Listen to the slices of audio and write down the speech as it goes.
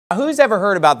Who's ever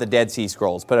heard about the Dead Sea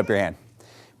Scrolls? Put up your hand.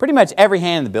 Pretty much every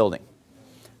hand in the building.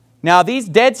 Now, these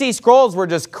Dead Sea Scrolls were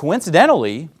just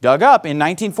coincidentally dug up in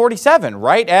 1947,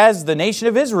 right as the nation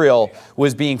of Israel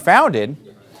was being founded.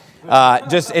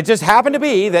 It just happened to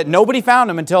be that nobody found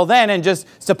them until then, and just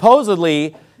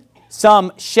supposedly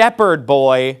some shepherd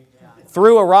boy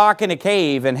threw a rock in a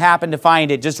cave and happened to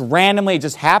find it just randomly. It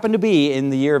just happened to be in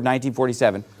the year of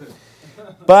 1947.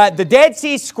 But the Dead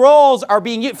Sea Scrolls are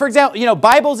being used. For example,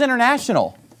 Bibles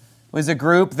International was a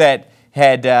group that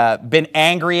had been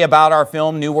angry about our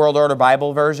film, New World Order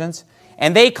Bible Versions.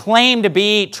 And they claimed to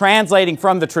be translating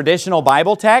from the traditional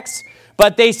Bible texts.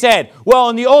 But they said, well,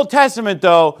 in the Old Testament,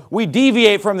 though, we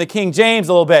deviate from the King James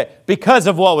a little bit because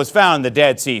of what was found in the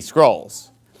Dead Sea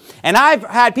Scrolls. And I've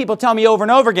had people tell me over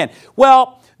and over again,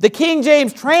 well, the King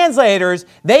James translators,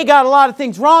 they got a lot of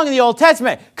things wrong in the Old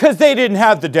Testament because they didn't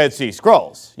have the Dead Sea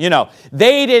Scrolls.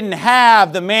 They didn't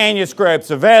have the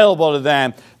manuscripts available to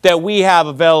them that we have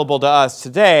available to us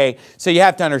today. So you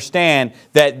have to understand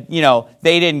that,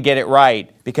 they didn't get it right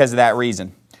because of that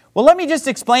reason. Well, let me just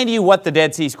explain to you what the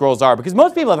Dead Sea Scrolls are, because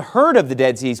most people have heard of the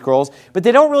Dead Sea Scrolls, but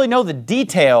they don't really know the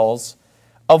details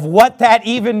of what that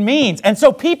even means. And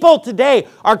so people today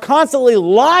are constantly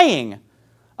lying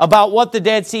about what the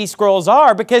Dead Sea Scrolls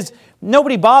are because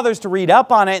nobody bothers to read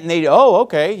up on it, and they,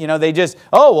 they just,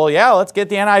 let's get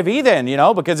the NIV then,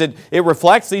 because it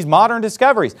reflects these modern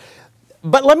discoveries.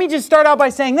 But let me just start out by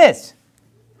saying this.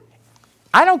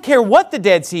 I don't care what the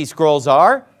Dead Sea Scrolls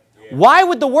are. Why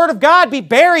would the Word of God be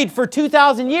buried for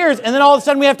 2,000 years and then all of a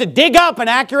sudden we have to dig up an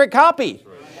accurate copy?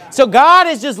 So God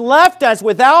has just left us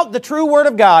without the true Word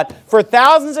of God for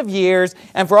thousands of years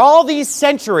and for all these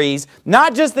centuries,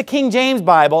 not just the King James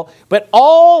Bible, but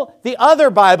all the other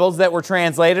Bibles that were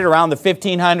translated around the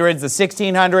 1500s, the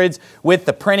 1600s, with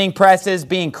the printing presses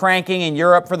being cranking in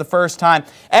Europe for the first time.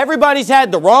 Everybody's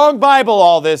had the wrong Bible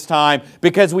all this time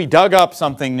because we dug up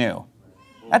something new.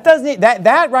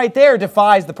 That right there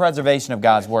defies the preservation of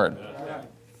God's Word.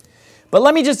 But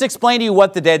let me just explain to you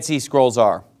what the Dead Sea Scrolls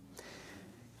are.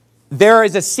 There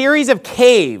is a series of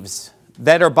caves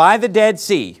that are by the Dead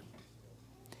Sea,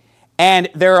 and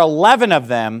there are 11 of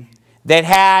them that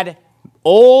had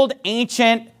old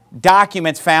ancient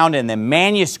documents found in them,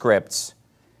 manuscripts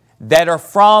that are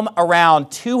from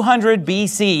around 200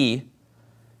 BC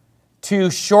to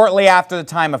shortly after the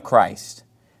time of Christ.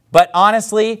 But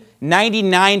honestly,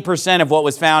 99% of what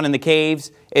was found in the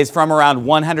caves is from around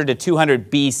 100 to 200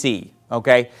 BC.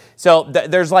 Okay? So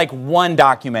there's like one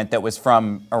document that was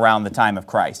from around the time of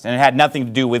Christ, and it had nothing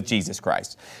to do with Jesus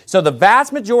Christ. So the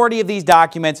vast majority of these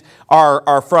documents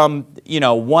are from,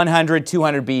 100,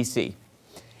 200 BC.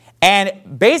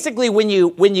 And basically, when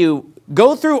you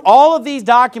go through all of these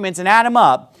documents and add them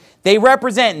up, they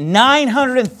represent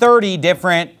 930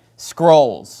 different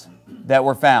scrolls that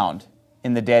were found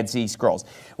in the Dead Sea Scrolls.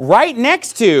 Right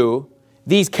next to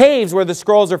these caves where the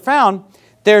scrolls are found,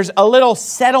 there's a little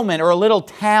settlement or a little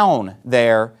town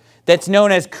there that's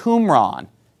known as Qumran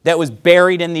that was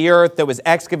buried in the earth, that was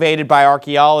excavated by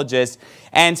archaeologists.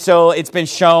 And so it's been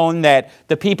shown that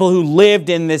the people who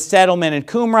lived in this settlement in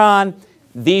Qumran,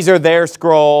 these are their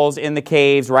scrolls in the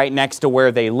caves right next to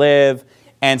where they live,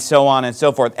 and so on and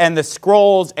so forth. And the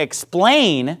scrolls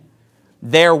explain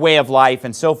their way of life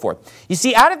and so forth. You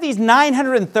see, out of these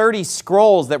 930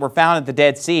 scrolls that were found at the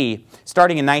Dead Sea,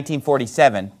 starting in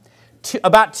 1947,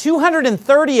 about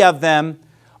 230 of them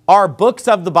are books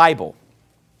of the Bible.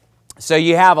 So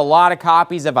you have a lot of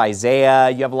copies of Isaiah,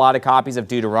 you have a lot of copies of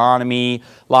Deuteronomy,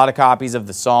 a lot of copies of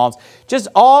the Psalms.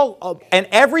 And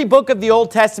every book of the Old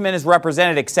Testament is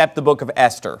represented except the book of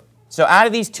Esther. So out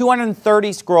of these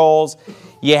 230 scrolls,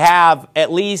 you have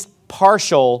at least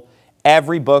partial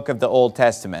every book of the Old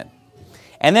Testament.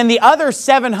 And then the other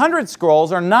 700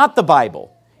 scrolls are not the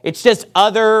Bible. It's just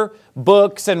other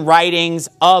books and writings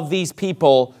of these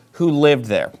people who lived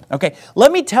there. Okay,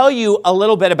 let me tell you a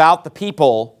little bit about the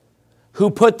people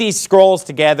who put these scrolls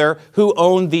together, who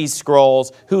owned these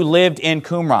scrolls, who lived in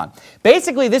Qumran.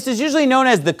 Basically, this is usually known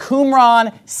as the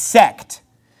Qumran sect.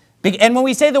 And when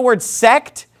we say the word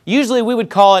sect, usually we would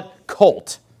call it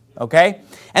cult. Okay?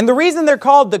 And the reason they're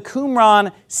called the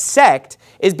Qumran sect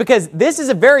is because this is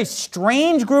a very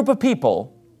strange group of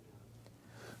people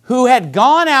who had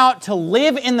gone out to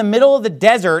live in the middle of the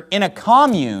desert in a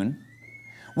commune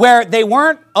where they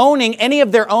weren't owning any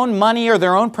of their own money or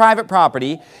their own private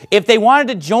property. If they wanted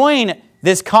to join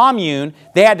this commune,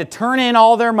 they had to turn in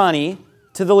all their money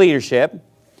to the leadership.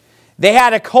 They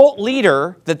had a cult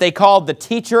leader that they called the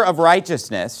Teacher of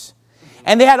Righteousness.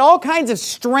 And they had all kinds of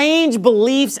strange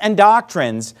beliefs and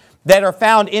doctrines that are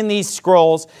found in these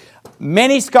scrolls.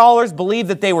 Many scholars believe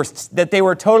that they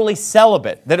were totally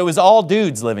celibate, that it was all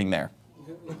dudes living there.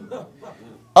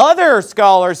 Other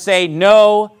scholars say,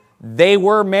 no, they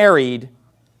were married.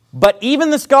 But even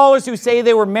the scholars who say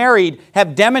they were married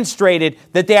have demonstrated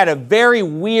that they had a very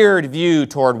weird view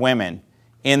toward women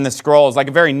in the scrolls, like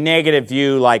a very negative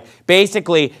view, like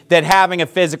basically that having a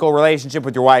physical relationship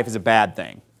with your wife is a bad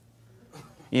thing.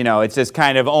 You know, it's just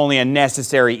kind of only a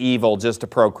necessary evil just to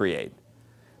procreate,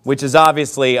 which is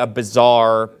obviously a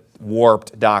bizarre,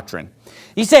 warped doctrine.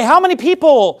 You say, how many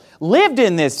people lived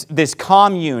in this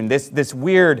commune, this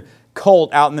weird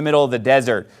cult out in the middle of the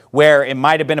desert, where it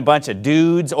might have been a bunch of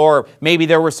dudes, or maybe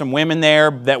there were some women there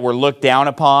that were looked down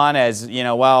upon as, you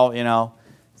know, well, you know,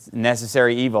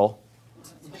 necessary evil.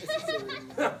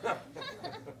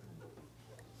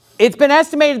 It's been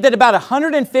estimated that about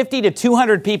 150 to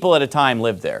 200 people at a time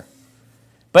lived there.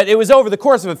 But it was over the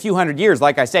course of a few hundred years,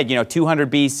 like I said, you know,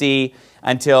 200 BC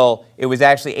until it was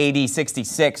actually AD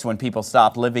 66 when people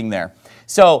stopped living there.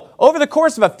 So over the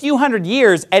course of a few hundred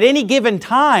years, at any given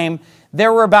time,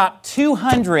 there were about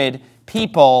 200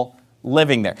 people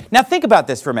living there. Now think about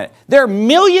this for a minute. There are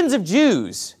millions of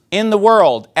Jews in the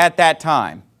world at that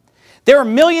time. There are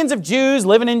millions of Jews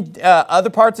living in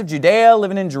other parts of Judea,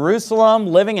 living in Jerusalem,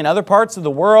 living in other parts of the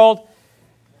world.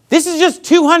 This is just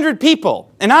 200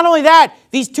 people. And not only that,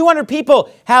 these 200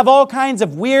 people have all kinds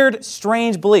of weird,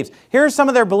 strange beliefs. Here are some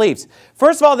of their beliefs.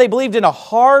 First of all, they believed in a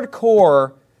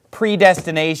hardcore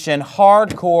predestination,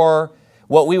 hardcore,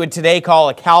 what we would today call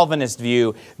a Calvinist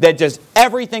view, that just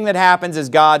everything that happens is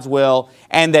God's will,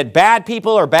 and that bad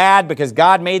people are bad because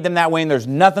God made them that way, and there's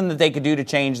nothing that they could do to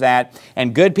change that,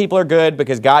 and good people are good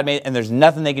because God made, and there's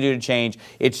nothing they can do to change.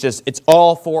 It's just, it's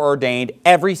all foreordained.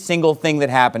 Every single thing that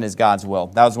happened is God's will.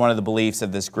 That was one of the beliefs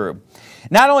of this group.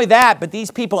 Not only that, but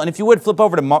these people, and if you would flip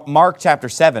over to Mark chapter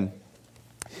 7,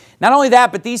 not only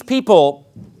that, but these people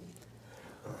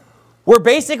were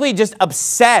basically just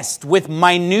obsessed with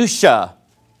minutia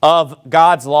of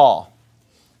God's law,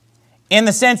 in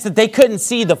the sense that they couldn't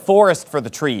see the forest for the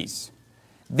trees.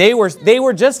 They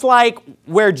were just like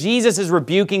where Jesus is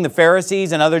rebuking the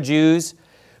Pharisees and other Jews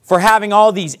for having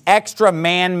all these extra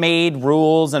man-made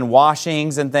rules and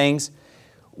washings and things,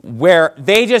 where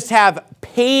they just have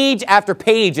page after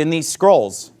page in these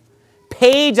scrolls,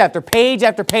 page after page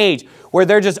after page, where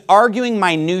they're just arguing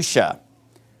minutia.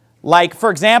 Like, for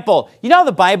example, you know how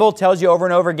the Bible tells you over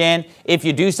and over again, if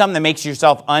you do something that makes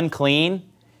yourself unclean,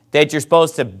 that you're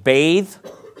supposed to bathe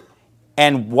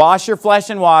and wash your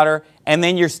flesh in water, and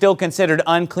then you're still considered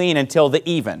unclean until the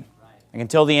even, like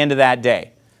until the end of that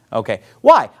day. Okay.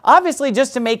 Why? Obviously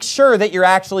just to make sure that you're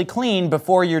actually clean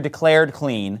before you're declared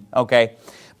clean. Okay.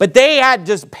 But they had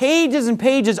just pages and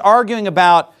pages arguing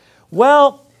about,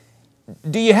 well,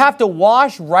 do you have to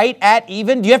wash right at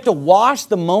even? Do you have to wash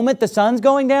the moment the sun's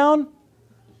going down?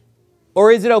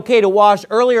 Or is it okay to wash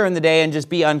earlier in the day and just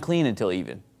be unclean until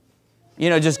even? You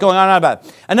know, just going on and on about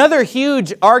it. Another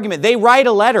huge argument, they write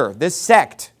a letter, this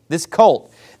sect, this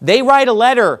cult, they write a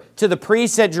letter to the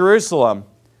priests at Jerusalem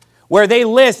where they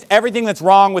list everything that's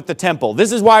wrong with the temple.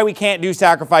 This is why we can't do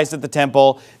sacrifice at the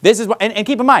temple. This is why, and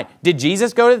keep in mind, did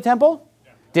Jesus go to the temple?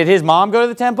 Did his mom go to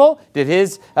the temple? Did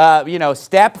his,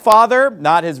 stepfather,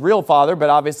 not his real father, but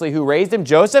obviously who raised him,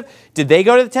 Joseph, did they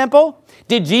go to the temple?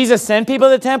 Did Jesus send people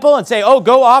to the temple and say, oh,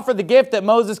 go offer the gift that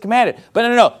Moses commanded? But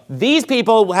no. These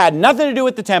people had nothing to do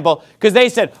with the temple because they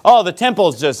said, oh, the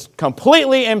temple's just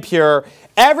completely impure.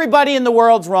 Everybody in the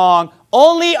world's wrong.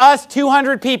 Only us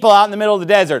 200 people out in the middle of the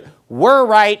desert. We're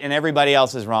right and everybody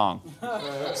else is wrong.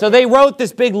 So they wrote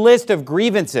this big list of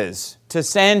grievances to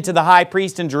send to the high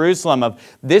priest in Jerusalem of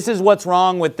this is what's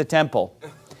wrong with the temple.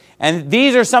 And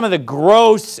these are some of the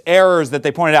gross errors that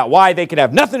they pointed out. Why they could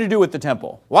have nothing to do with the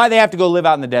temple. Why they have to go live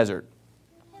out in the desert.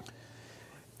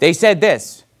 They said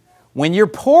this. When you're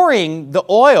pouring the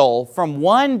oil from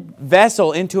one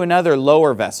vessel into another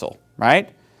lower vessel, right?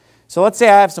 So let's say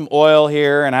I have some oil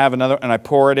here and I have another and I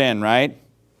pour it in, right?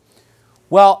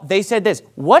 Well, they said this.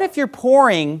 What if you're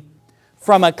pouring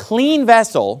from a clean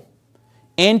vessel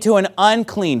into an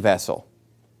unclean vessel?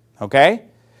 Okay?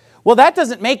 Well, that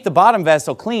doesn't make the bottom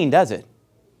vessel clean, does it?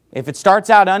 If it starts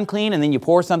out unclean and then you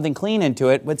pour something clean into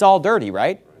it, it's all dirty,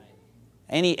 right?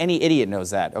 Any idiot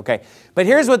knows that, okay? But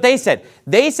here's what they said.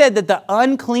 They said that the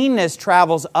uncleanness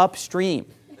travels upstream.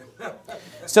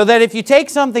 So that if you take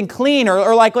something clean,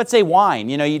 or like let's say wine,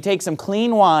 you know, you take some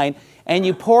clean wine and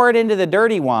you pour it into the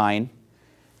dirty wine,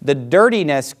 the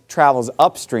dirtiness travels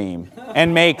upstream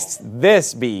and makes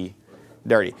this be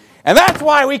dirty. And that's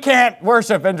why we can't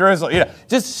worship in Jerusalem. You know,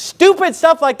 just stupid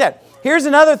stuff like that. Here's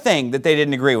another thing that they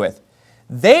didn't agree with.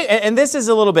 And this is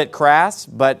a little bit crass,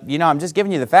 but I'm just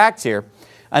giving you the facts here.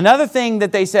 Another thing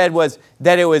that they said was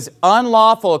that it was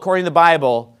unlawful, according to the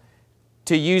Bible,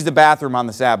 to use the bathroom on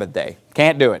the Sabbath day.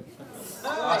 Can't do it.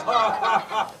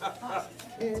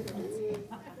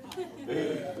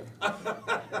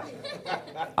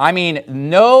 I mean,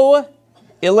 no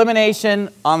elimination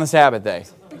on the Sabbath day.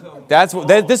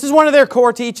 This is one of their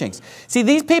core teachings. See,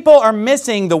 these people are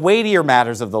missing the weightier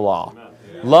matters of the law.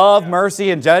 Love, mercy,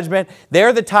 and judgment.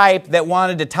 They're the type that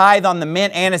wanted to tithe on the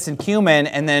mint, anise, and cumin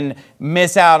and then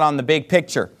miss out on the big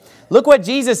picture. Look what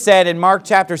Jesus said in Mark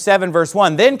chapter 7, verse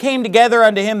 1. Then came together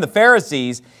unto him the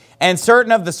Pharisees and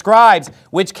certain of the scribes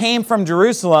which came from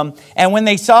Jerusalem. And when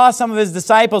they saw some of his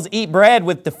disciples eat bread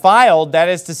with defiled, that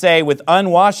is to say, with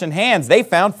unwashed hands, they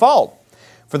found fault.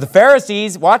 For the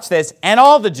Pharisees, watch this, and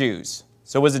all the Jews.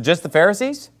 So was it just the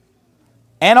Pharisees?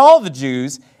 And all the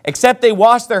Jews, except they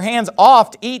wash their hands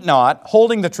oft, eat not,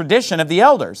 holding the tradition of the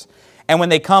elders. And when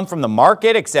they come from the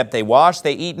market, except they wash,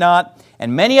 they eat not.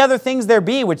 And many other things there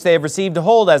be which they have received to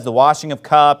hold, as the washing of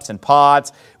cups and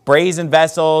pots, brazen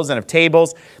vessels, and of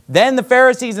tables. Then the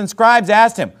Pharisees and scribes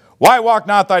asked him, Why walk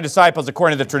not thy disciples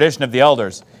according to the tradition of the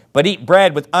elders, but eat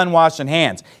bread with unwashed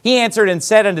hands? He answered and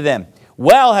said unto them,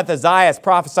 Well hath Isaiah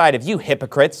prophesied of you,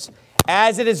 hypocrites.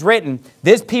 As it is written,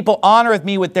 This people honoreth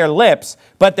me with their lips,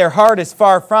 but their heart is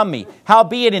far from me.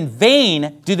 Howbeit in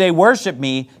vain do they worship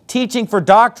me, teaching for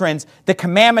doctrines the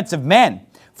commandments of men.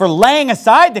 For laying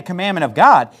aside the commandment of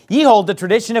God, ye hold the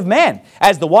tradition of men,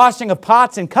 as the washing of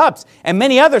pots and cups, and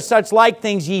many other such like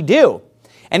things ye do.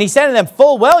 And he said to them,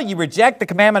 Full well ye reject the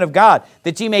commandment of God,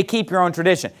 that ye may keep your own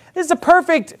tradition. This is a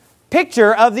perfect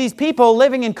picture of these people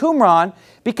living in Qumran,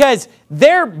 because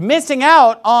they're missing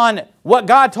out on what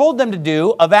God told them to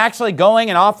do of actually going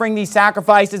and offering these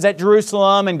sacrifices at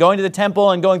Jerusalem and going to the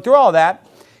temple and going through all that.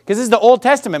 Because this is the Old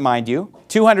Testament, mind you,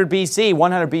 200 BC,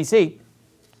 100 BC.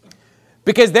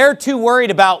 Because they're too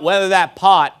worried about whether that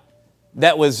pot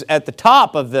that was at the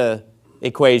top of the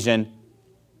equation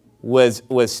was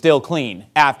still clean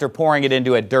after pouring it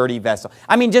into a dirty vessel.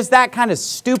 I mean, just that kind of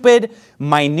stupid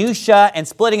minutia and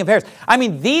splitting of hairs. I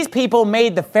mean, these people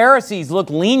made the Pharisees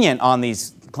look lenient on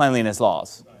these cleanliness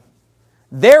laws.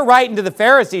 They're writing to the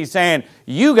Pharisees saying,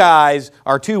 you guys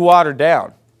are too watered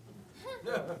down.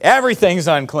 Everything's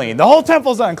unclean. The whole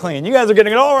temple's unclean. You guys are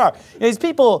getting it all wrong. These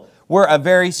people were a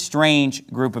very strange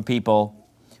group of people.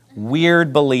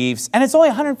 Weird beliefs. And it's only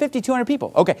 150, 200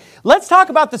 people. Okay, let's talk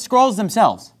about the scrolls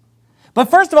themselves. But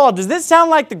first of all, does this sound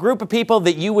like the group of people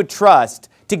that you would trust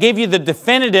to give you the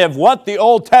definitive what the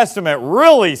Old Testament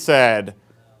really said?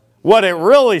 What it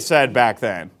really said back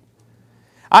then?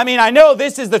 I mean, I know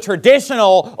this is the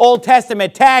traditional Old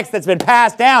Testament text that's been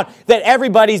passed down that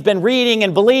everybody's been reading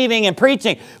and believing and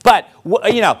preaching. But,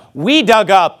 we dug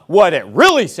up what it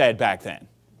really said back then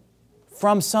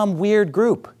from some weird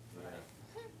group.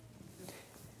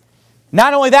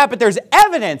 Not only that, but there's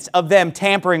evidence of them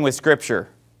tampering with Scripture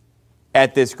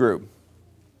at this group.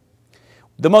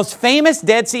 The most famous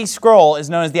Dead Sea Scroll is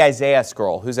known as the Isaiah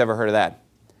Scroll. Who's ever heard of that?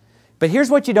 But here's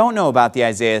what you don't know about the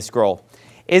Isaiah Scroll,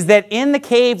 is that in the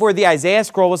cave where the Isaiah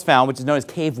Scroll was found, which is known as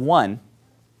Cave 1,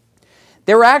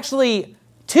 there were actually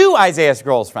 2 Isaiah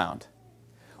Scrolls found.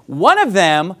 One of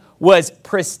them was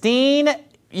pristine,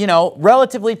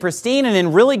 relatively pristine and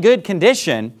in really good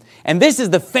condition. And this is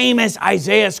the famous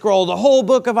Isaiah Scroll, the whole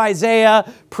book of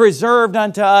Isaiah, preserved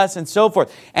unto us and so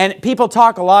forth. And people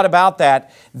talk a lot about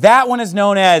that. That one is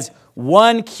known as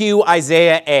 1Q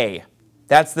Isaiah A.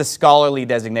 That's the scholarly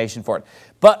designation for it.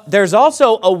 But there's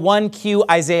also a 1Q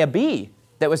Isaiah B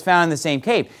that was found in the same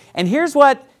cave. And here's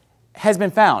what has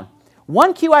been found.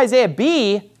 1Q Isaiah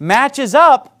B matches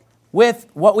up with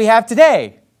what we have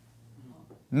today.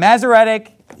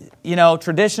 Masoretic,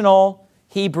 traditional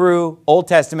Hebrew Old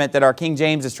Testament that our King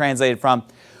James is translated from.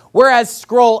 Whereas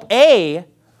Scroll A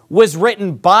was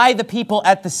written by the people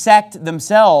at the sect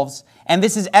themselves. And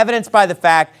this is evidenced by the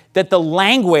fact that the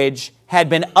language had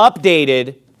been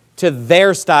updated to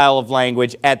their style of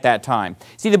language at that time.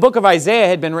 See, the book of Isaiah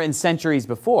had been written centuries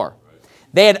before.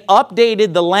 They had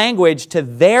updated the language to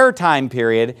their time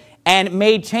period and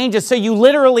made changes. So you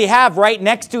literally have right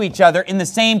next to each other in the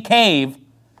same cave,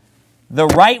 the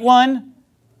right one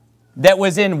that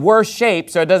was in worse shape,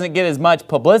 so it doesn't get as much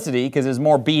publicity because it's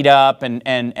more beat up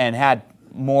and had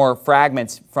more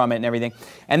fragments from it and everything.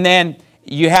 And then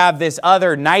you have this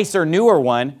other nicer, newer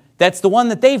one that's the one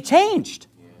that they've changed.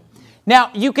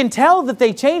 Now, you can tell that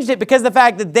they changed it because of the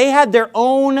fact that they had their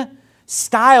own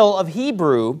style of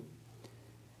Hebrew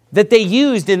that they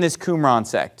used in this Qumran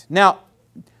sect. Now,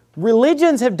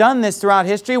 religions have done this throughout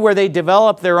history where they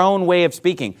develop their own way of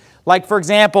speaking. Like, for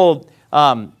example,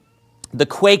 The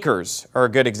Quakers are a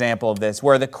good example of this,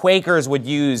 where the Quakers would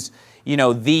use,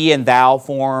 thee and thou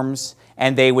forms,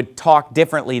 and they would talk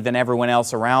differently than everyone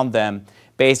else around them,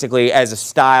 basically as a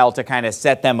style to kind of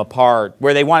set them apart,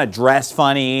 where they want to dress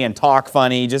funny and talk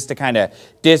funny just to kind of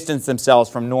distance themselves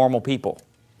from normal people.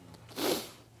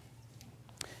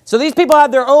 So these people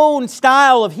had their own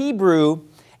style of Hebrew,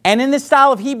 and in this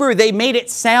style of Hebrew, they made it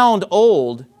sound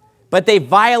old, but they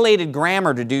violated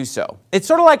grammar to do so. It's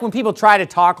sort of like when people try to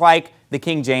talk like the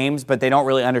King James, but they don't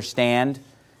really understand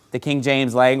the King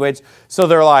James language. So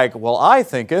they're like, well, I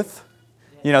thinketh.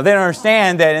 They don't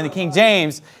understand that in the King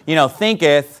James,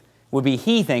 thinketh would be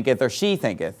he thinketh or she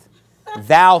thinketh.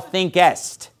 Thou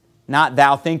thinkest, not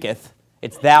thou thinketh.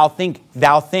 It's thou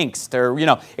thinkst, or,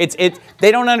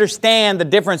 they don't understand the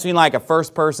difference between like a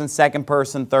first person, second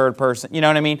person, third person, you know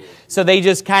what I mean? So they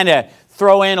just kind of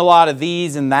throw in a lot of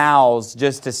these and thous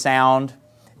just to sound.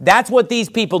 That's what these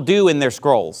people do in their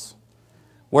scrolls,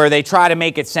 where they try to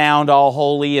make it sound all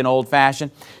holy and old-fashioned.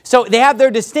 So they have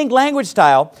their distinct language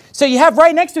style. So you have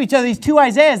right next to each other these two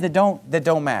Isaiahs that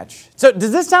don't match. So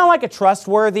does this sound like a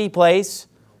trustworthy place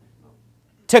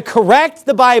to correct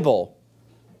the Bible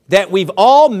that we've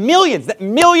all millions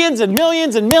and millions and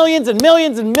millions and millions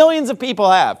and millions of people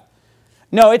have?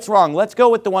 No, it's wrong. Let's go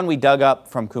with the one we dug up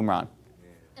from Qumran.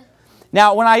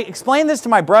 Now, when I explained this to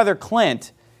my brother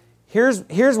Clint, here's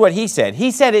what he said.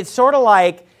 He said it's sort of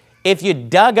like if you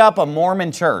dug up a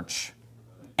Mormon church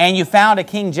and you found a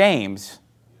King James,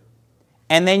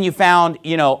 and then you found,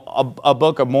 a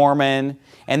Book of Mormon,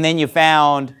 and then you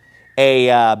found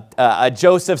a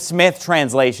Joseph Smith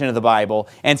translation of the Bible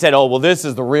and said, oh, well, this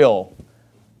is the real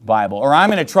Bible, or I'm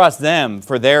going to trust them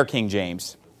for their King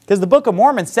James. Because the Book of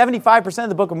Mormon, 75% of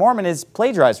the Book of Mormon is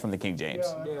plagiarized from the King James.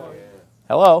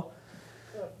 Hello?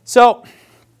 So,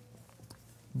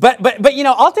 but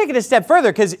I'll take it a step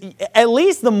further, because at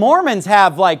least the Mormons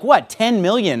have, 10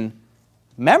 million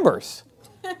members.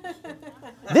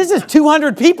 This is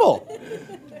 200 people.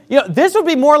 This would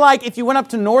be more like if you went up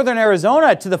to northern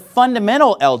Arizona to the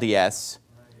fundamental LDS,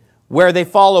 where they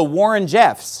follow Warren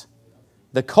Jeffs,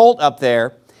 the cult up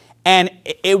there, and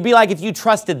it would be like if you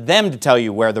trusted them to tell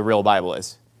you where the real Bible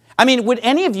is. I mean, would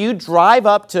any of you drive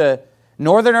up to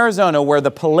northern Arizona where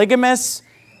the polygamous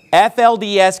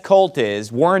FLDS cult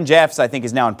is? Warren Jeffs, I think,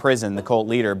 is now in prison, the cult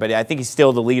leader, but I think he's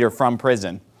still the leader from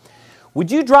prison. Would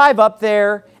you drive up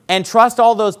there and trust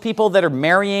all those people that are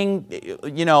marrying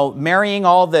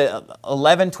all the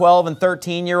 11, 12, and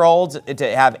 13-year-olds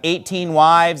to have 18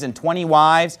 wives and 20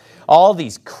 wives, all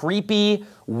these creepy,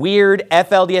 weird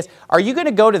FLDS? Are you going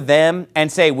to go to them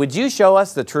and say, would you show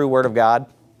us the true Word of God?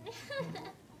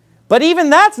 But even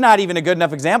that's not even a good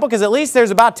enough example, because at least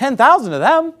there's about 10,000 of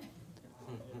them.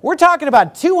 We're talking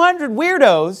about 200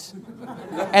 weirdos,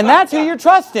 and that's who you're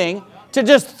trusting to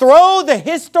just throw the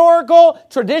historical,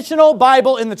 traditional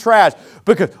Bible in the trash.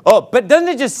 But doesn't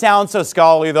it just sound so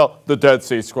scholarly, though? The Dead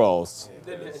Sea Scrolls.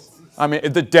 I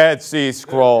mean, the Dead Sea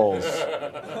Scrolls.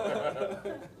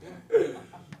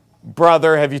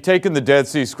 Brother, have you taken the Dead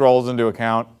Sea Scrolls into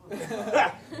account?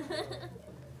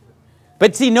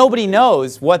 But see, nobody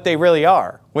knows what they really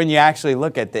are when you actually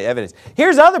look at the evidence.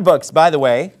 Here's other books, by the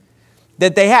way,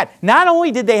 that they had. Not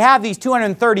only did they have these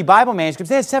 230 Bible manuscripts,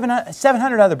 they had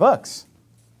 700 other books.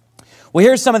 Well,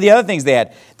 here's some of the other things they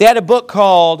had. They had a book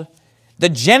called the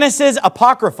Genesis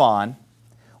Apocryphon,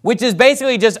 which is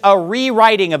basically just a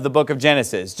rewriting of the book of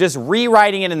Genesis, just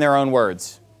rewriting it in their own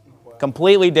words.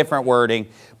 Completely different wording,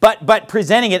 but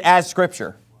presenting it as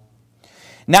Scripture.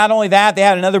 Not only that, they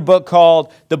had another book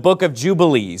called the Book of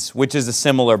Jubilees, which is a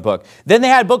similar book. Then they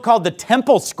had a book called the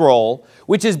Temple Scroll,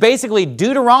 which is basically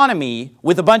Deuteronomy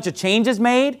with a bunch of changes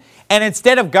made. And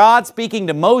instead of God speaking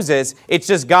to Moses, it's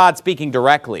just God speaking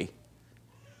directly.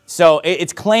 So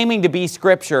it's claiming to be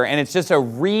Scripture, and it's just a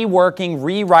reworking,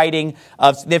 rewriting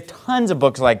of, they have tons of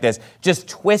books like this, just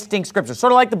twisting Scripture.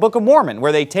 Sort of like the Book of Mormon,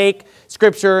 where they take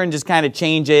Scripture and just kind of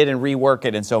change it and rework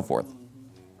it and so forth.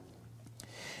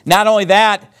 Not only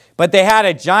that, but they had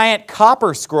a giant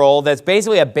copper scroll that's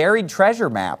basically a buried treasure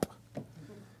map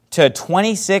to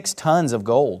 26 tons of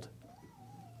gold.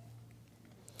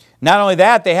 Not only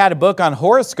that, they had a book on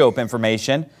horoscope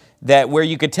information where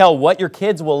you could tell what your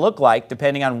kids will look like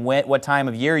depending on what time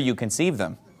of year you conceive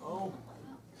them.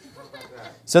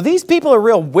 So these people are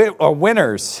real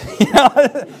winners.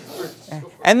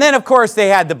 And then, of course, they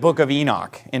had the Book of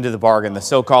Enoch into the bargain, the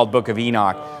so-called Book of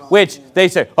Enoch, which they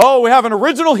say, oh, we have an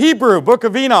original Hebrew Book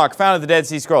of Enoch found in the Dead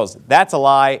Sea Scrolls. That's a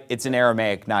lie. It's in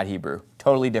Aramaic, not Hebrew.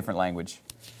 Totally different language.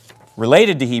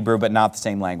 Related to Hebrew, but not the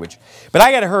same language. But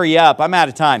I got to hurry up. I'm out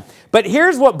of time. But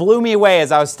here's what blew me away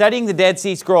as I was studying the Dead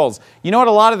Sea Scrolls. You know what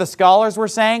a lot of the scholars were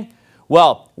saying?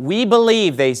 Well, we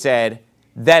believe, they said,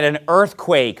 that an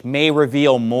earthquake may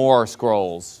reveal more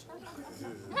scrolls.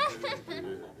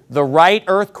 The right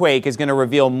earthquake is going to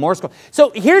reveal more scrolls.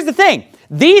 So here's the thing.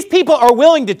 These people are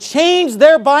willing to change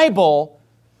their Bible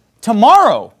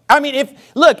tomorrow. I mean,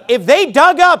 if they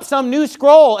dug up some new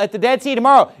scroll at the Dead Sea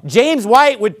tomorrow, James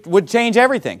White would change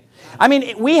everything. I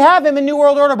mean, we have him in New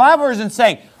World Order Bible Version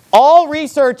saying, all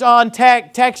research on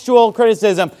textual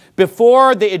criticism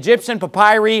before the Egyptian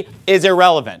papyri is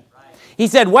irrelevant. He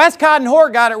said Westcott and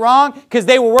Hort got it wrong because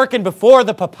they were working before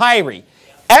the papyri.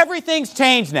 Everything's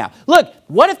changed now. Look,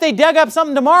 what if they dug up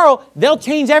something tomorrow? They'll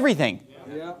change everything.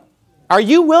 Yeah. Are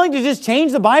you willing to just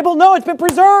change the Bible? No, it's been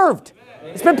preserved.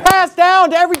 It's been passed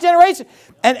down to every generation.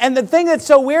 And the thing that's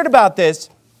so weird about this,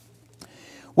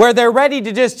 where they're ready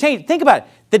to just change, think about it.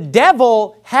 The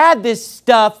devil had this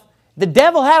stuff. The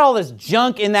devil had all this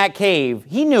junk in that cave.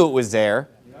 He knew it was there.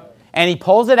 And he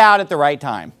pulls it out at the right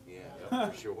time. Yeah,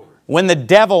 for sure. When the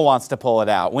devil wants to pull it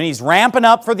out. When he's ramping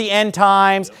up for the end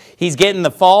times, he's getting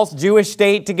the false Jewish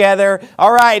state together.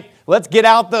 All right, let's get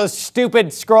out those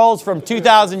stupid scrolls from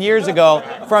 2,000 years ago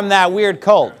from that weird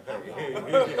cult.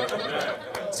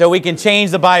 So we can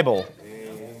change the Bible.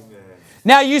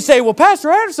 Now you say, well,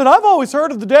 Pastor Anderson, I've always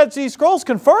heard of the Dead Sea Scrolls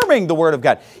confirming the Word of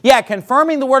God. Yeah,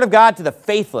 confirming the Word of God to the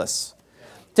faithless.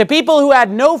 To people who had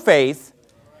no faith,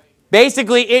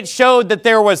 basically it showed that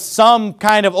there was some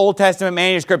kind of Old Testament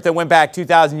manuscript that went back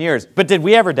 2,000 years. But did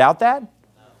we ever doubt that?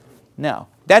 No.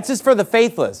 That's just for the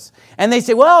faithless. And they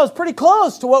say, well, it's pretty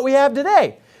close to what we have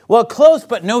today. Well, close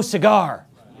but no cigar.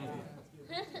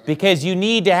 Because you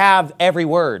need to have every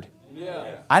word.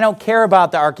 I don't care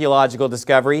about the archaeological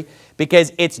discovery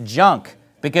because it's junk,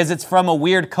 because it's from a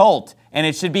weird cult, and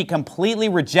it should be completely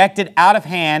rejected out of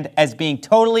hand as being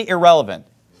totally irrelevant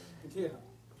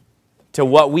to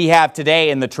what we have today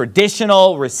in the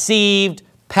traditional, received,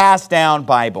 passed down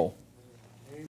Bible.